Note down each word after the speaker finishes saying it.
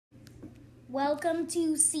Welcome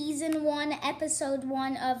to Season 1, Episode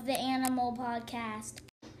 1 of the Animal Podcast.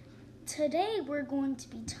 Today we're going to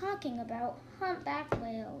be talking about humpback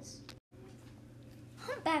whales.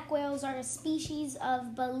 Humpback whales are a species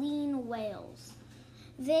of baleen whales.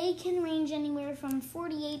 They can range anywhere from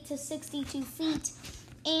 48 to 62 feet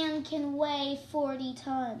and can weigh 40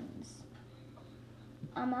 tons.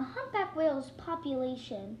 A humpback whale's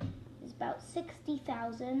population is about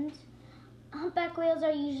 60,000. Humpback whales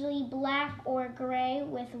are usually black or gray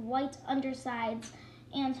with white undersides,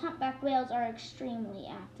 and humpback whales are extremely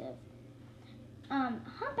active.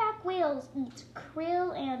 Humpback whales eat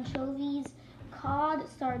krill, anchovies, cod,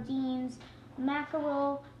 sardines,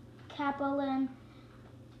 mackerel, capelin,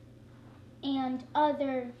 and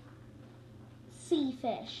other sea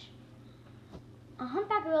fish. A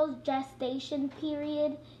humpback whale's gestation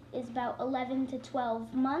period is about 11 to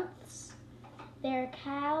 12 months. Their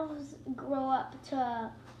calves grow up to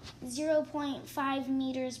 0.5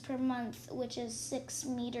 meters per month, which is 6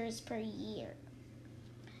 meters per year.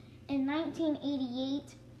 In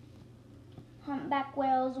 1988, humpback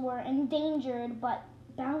whales were endangered but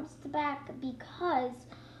bounced back because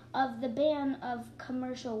of the ban of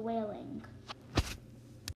commercial whaling.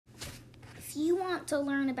 If you want to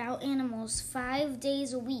learn about animals 5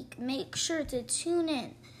 days a week, make sure to tune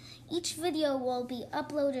in. Each video will be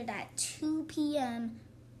uploaded at 2 p.m.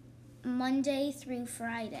 Monday through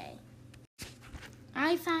Friday.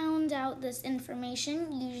 I found out this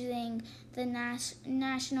information using the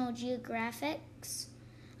National Geographic's,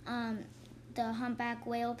 the humpback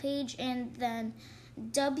whale page, and then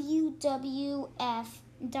wwf.panda.org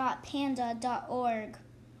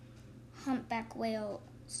humpback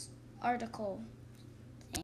whales article.